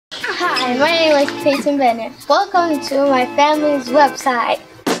Hi, my name is Peyton Bennett. Welcome to my family's website.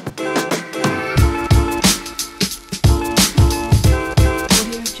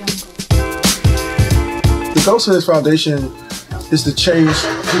 The goal of this foundation is to change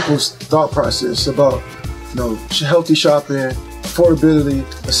people's thought process about, healthy shopping, affordability,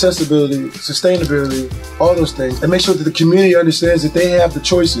 accessibility, sustainability, all those things, and make sure that the community understands that they have the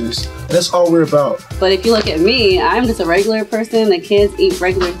choices. And that's all we're about. But if you look at me, I'm just a regular person. The kids eat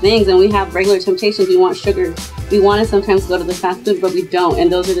regular things, and we have regular temptations. We want sugar. We want to sometimes go to the fast food, but we don't.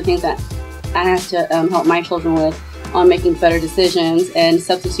 And those are the things that I have to help my children with on making better decisions and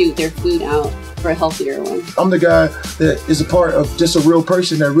substitute their food out for a healthier one. I'm the guy that is a part of just a real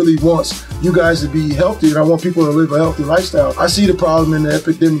person that really wants you guys to be healthy, and I want people to live a healthy lifestyle. I see the problem in the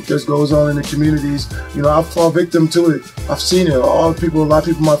epidemic that goes on in the communities. I fall victim to it. I've seen it. A lot of people in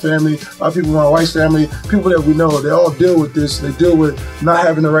my family, a lot of people in my wife's family, people that we know, they all deal with this. They deal with not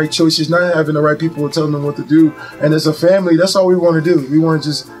having the right choices, not having the right people telling them what to do. And as a family, that's all we want to do. We want to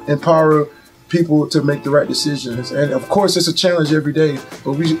just empower people to make the right decisions. And of course, it's a challenge every day,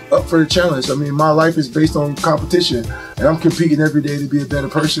 but we up for the challenge. I mean, my life is based on competition, and I'm competing every day to be a better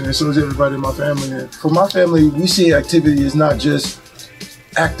person, and so is everybody in my family. And for my family, we see activity as not just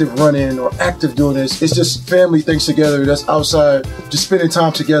active running or active doing this. It's just family things together that's outside, just spending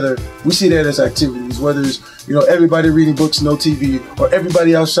time together. We see that as activities, whether it's everybody reading books, no TV, or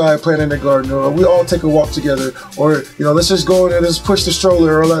everybody outside playing in the garden, or we all take a walk together, or let's just go in and let's push the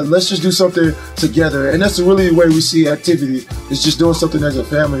stroller, or let's just do something together. And that's really the way we see activity, is just doing something as a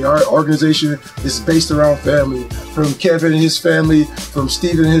family. Our organization is based around family, from Kevin and his family, from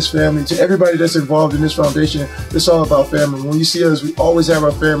Stephen and his family, to everybody that's involved in this foundation. It's all about family. When you see us, we always have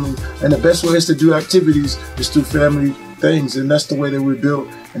our family, and the best way is to do activities is through family things, and that's the way that we're built,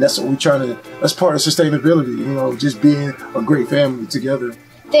 and that's what we're trying to, that's part of sustainability, just being a great family together.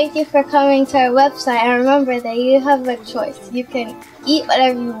 Thank you for coming to our website, and remember that you have a choice. You can eat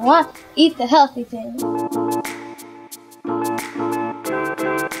whatever you want, eat the healthy things.